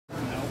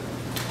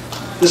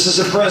This is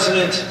a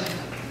president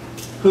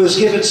who has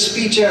given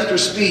speech after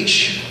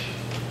speech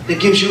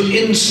that gives you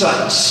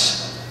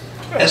insights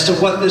as to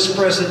what this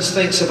president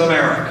thinks of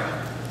America.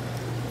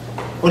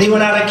 When he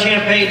went out and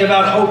campaigned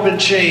about hope and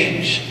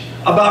change,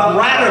 about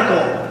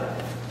radical,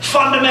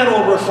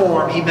 fundamental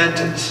reform, he meant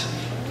it.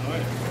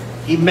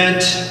 He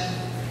meant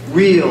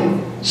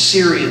real,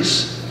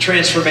 serious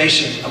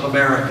transformation of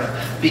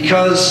America,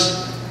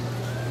 because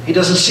he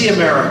doesn't see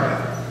America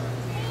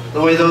the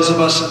way those of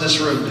us in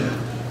this room do.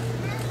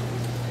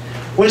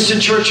 Winston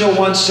Churchill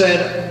once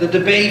said, the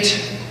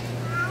debate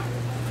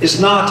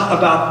is not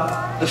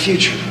about the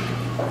future.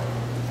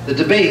 The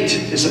debate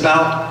is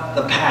about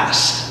the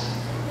past.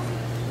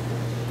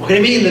 What do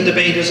you mean the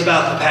debate is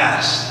about the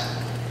past?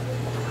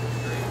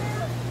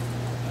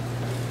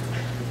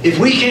 If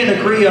we can't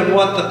agree on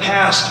what the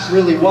past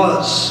really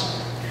was,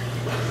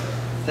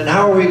 then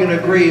how are we going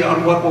to agree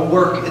on what will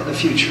work in the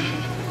future?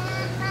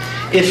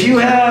 If you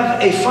have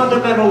a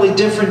fundamentally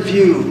different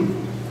view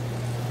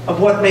of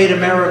what made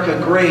America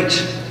great,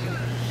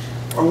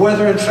 or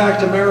whether in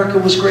fact America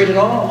was great at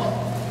all,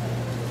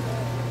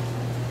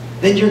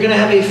 then you're going to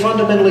have a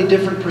fundamentally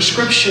different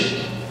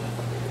prescription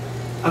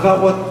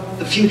about what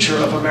the future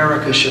of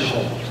America should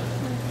hold.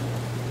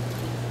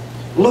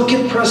 Look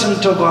at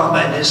President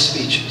Obama and his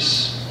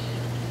speeches.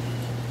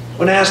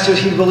 When asked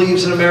if he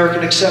believes in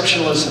American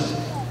exceptionalism,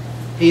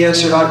 he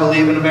answered, I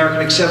believe in American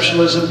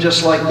exceptionalism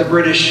just like the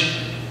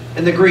British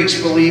and the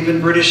Greeks believe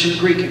in British and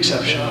Greek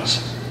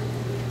exceptionalism.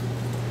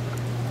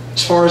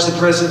 As far as the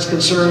president's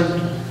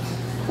concerned,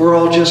 we're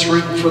all just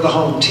rooting for the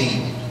home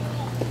team.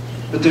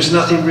 But there's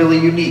nothing really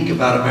unique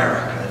about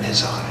America in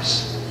his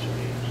eyes.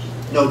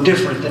 No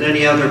different than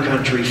any other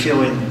country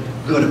feeling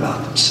good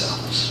about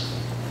themselves,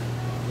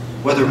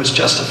 whether it was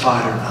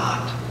justified or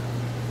not.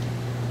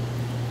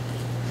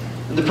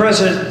 And the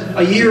president,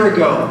 a year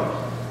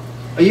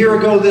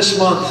ago this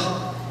month,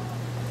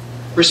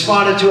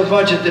 responded to a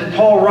budget that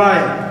Paul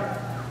Ryan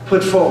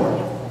put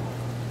forward,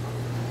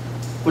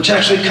 which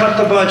actually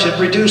cut the budget,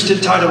 reduced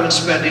entitlement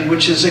spending,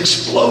 which has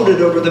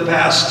exploded over the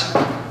past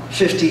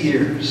 50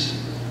 years.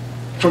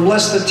 From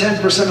less than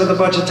 10% of the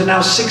budget to now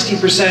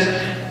 60%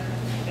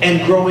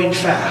 and growing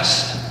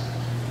fast.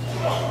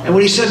 And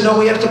when he said, no,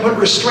 we have to put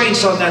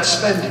restraints on that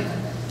spending.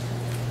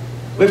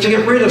 We have to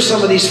get rid of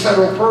some of these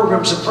federal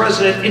programs, the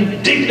president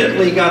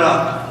indignantly got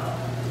up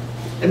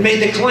and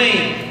made the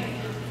claim,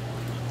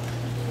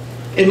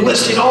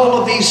 enlisting all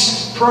of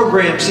these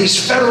programs, these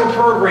federal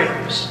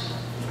programs,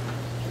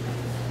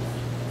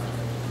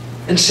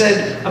 and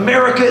said,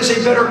 America is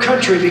a better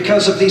country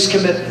because of these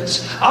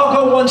commitments. I'll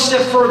go one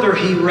step further,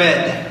 he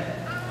read.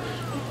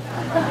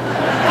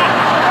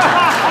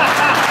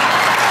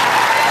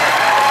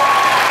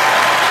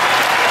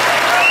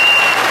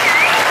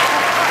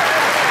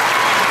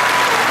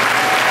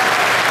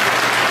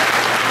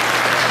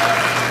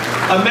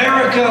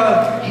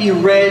 America, he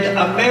read,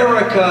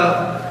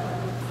 America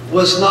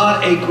was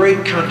not a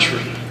great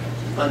country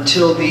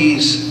until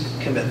these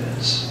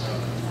commitments.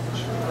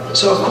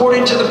 So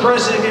according to the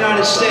President of the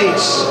United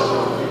States,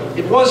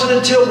 it wasn't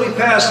until we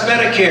passed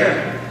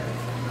Medicare,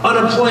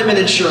 unemployment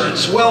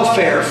insurance,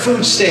 welfare,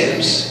 food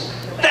stamps,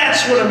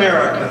 that's when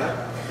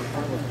America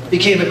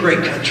became a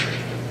great country.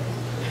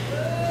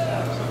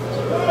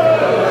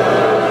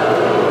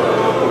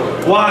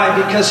 Why?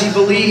 Because he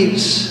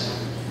believes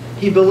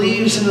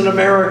in an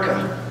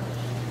America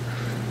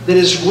that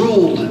is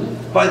ruled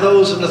by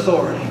those in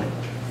authority,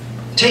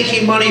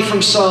 taking money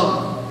from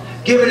some,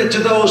 giving it to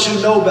those who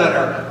know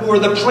better, who are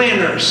the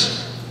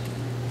planners,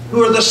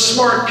 who are the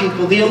smart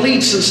people, the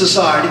elites in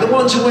society, the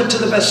ones who went to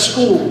the best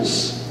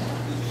schools,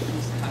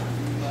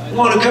 the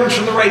one who comes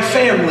from the right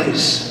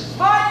families.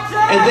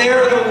 And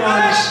they're the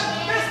ones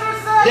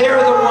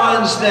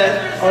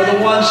that are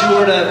the ones who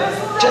are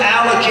to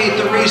allocate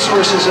the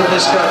resources of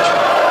this country.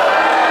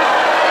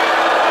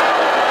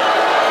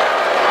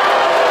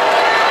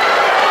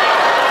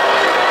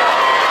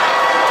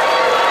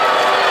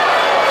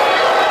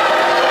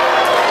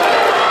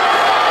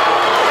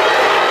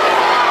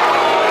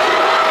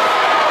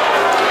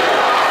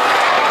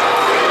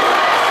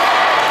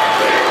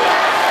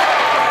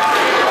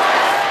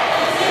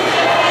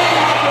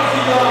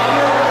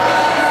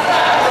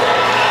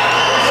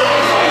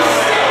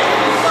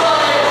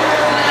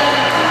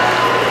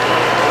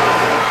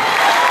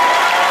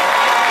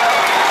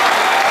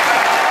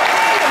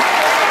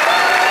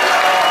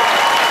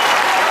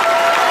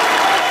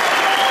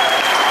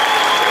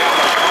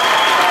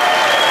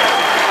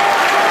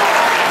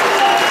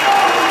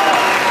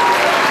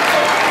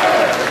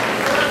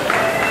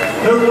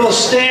 Who will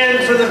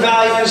stand for the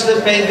values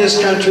that made this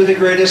country the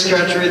greatest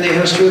country in the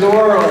history of the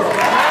world.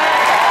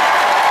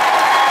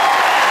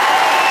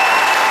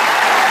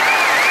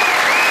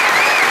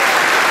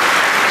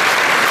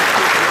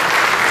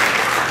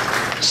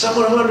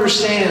 Someone who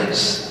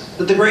understands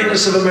that the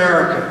greatness of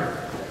America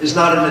is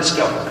not in its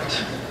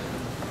government,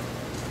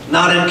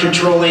 not in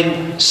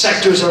controlling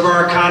sectors of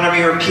our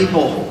economy or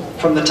people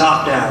from the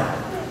top down.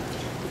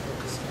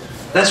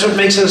 That's what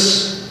makes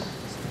us,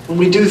 when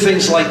we do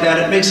things like that,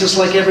 it makes us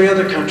like every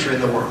other country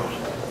in the world.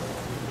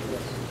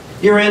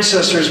 Your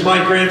ancestors,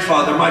 my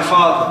grandfather, my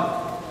father,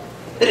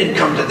 they didn't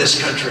come to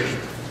this country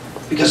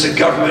because the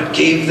government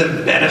gave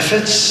them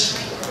benefits.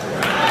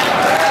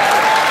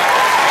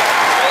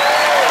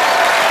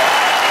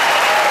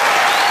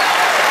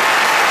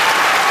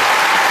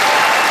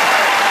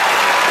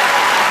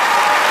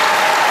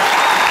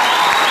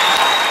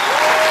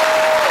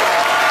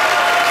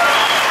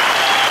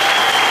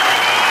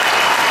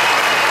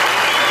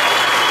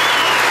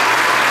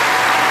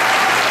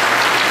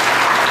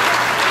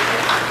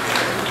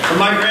 When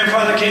my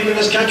grandfather came to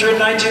this country in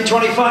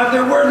 1925,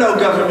 there were no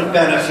government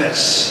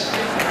benefits.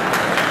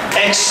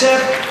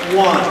 Except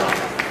one.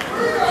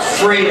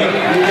 Freedom.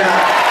 You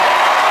got it.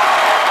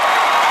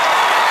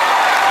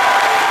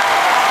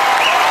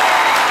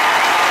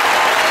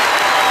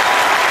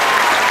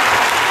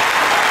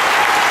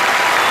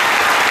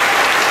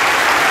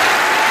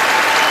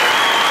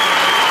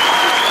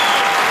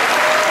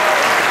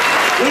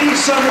 We need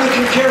someone who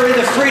can carry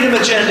the freedom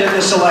agenda in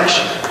this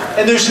election.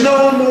 And there's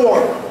no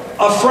more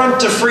affront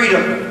to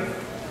freedom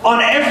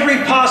on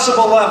every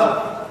possible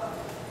level.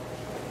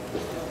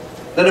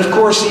 Then, of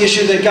course, the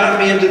issue that got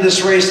me into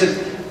this race that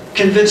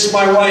convinced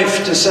my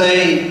wife to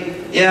say,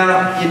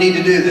 yeah, you need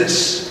to do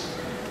this.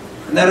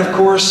 And that, of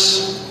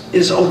course,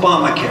 is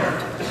Obamacare.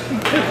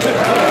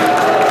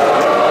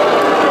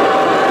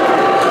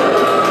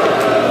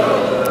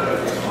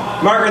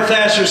 Margaret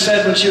Thatcher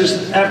said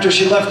after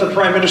she left the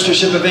prime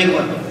ministership of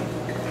England,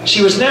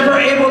 she was never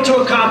able to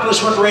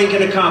accomplish what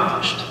Reagan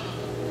accomplished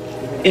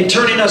in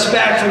turning us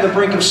back from the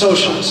brink of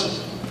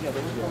socialism.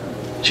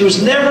 She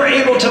was never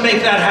able to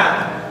make that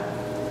happen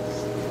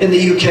in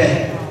the UK.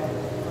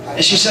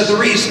 And she said the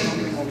reason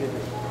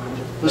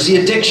was the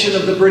addiction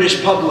of the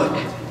British public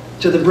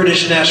to the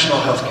British national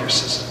healthcare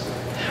system.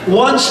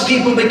 Once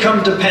people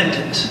become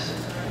dependent,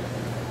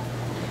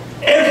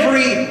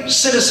 every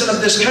citizen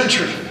of this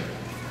country,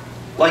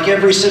 like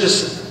every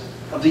citizen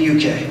of the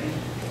UK,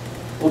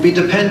 will be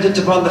dependent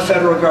upon the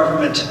federal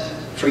government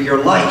for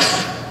your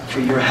life, for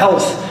your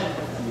health,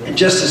 and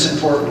just as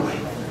importantly,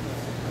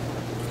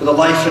 for the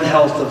life and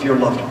health of your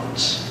loved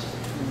ones.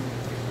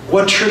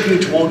 What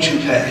tribute won't you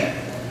pay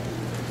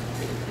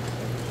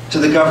to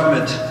the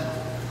government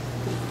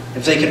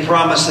if they can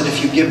promise that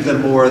if you give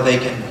them more, they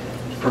can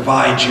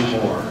provide you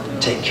more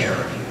and take care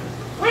of you?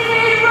 We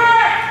need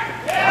bread!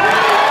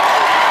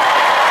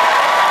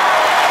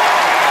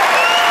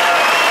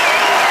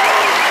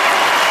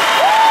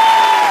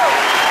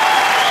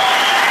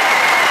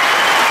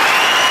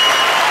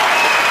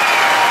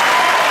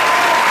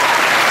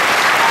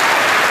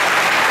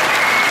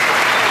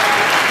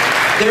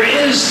 There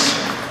is,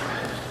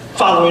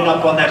 following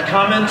up on that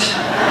comment,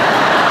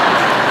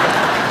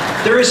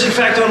 there is in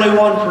fact only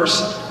one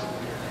person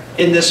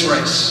in this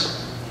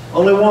race,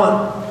 only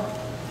one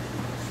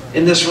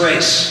in this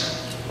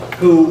race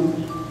who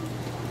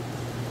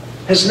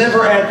has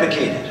never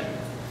advocated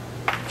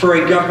for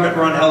a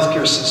government-run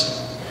healthcare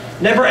system,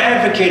 never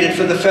advocated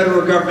for the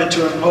federal government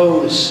to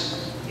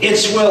impose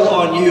its will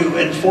on you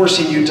and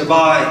forcing you to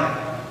buy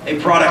a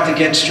product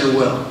against your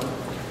will.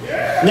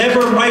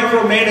 Never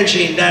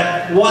micromanaging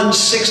that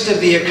 1/6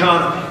 of the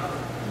economy.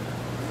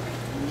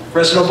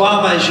 President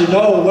Obama, as you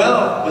know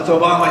well, with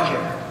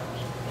Obamacare.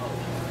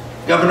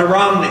 Governor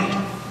Romney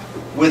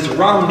with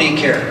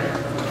Romneycare.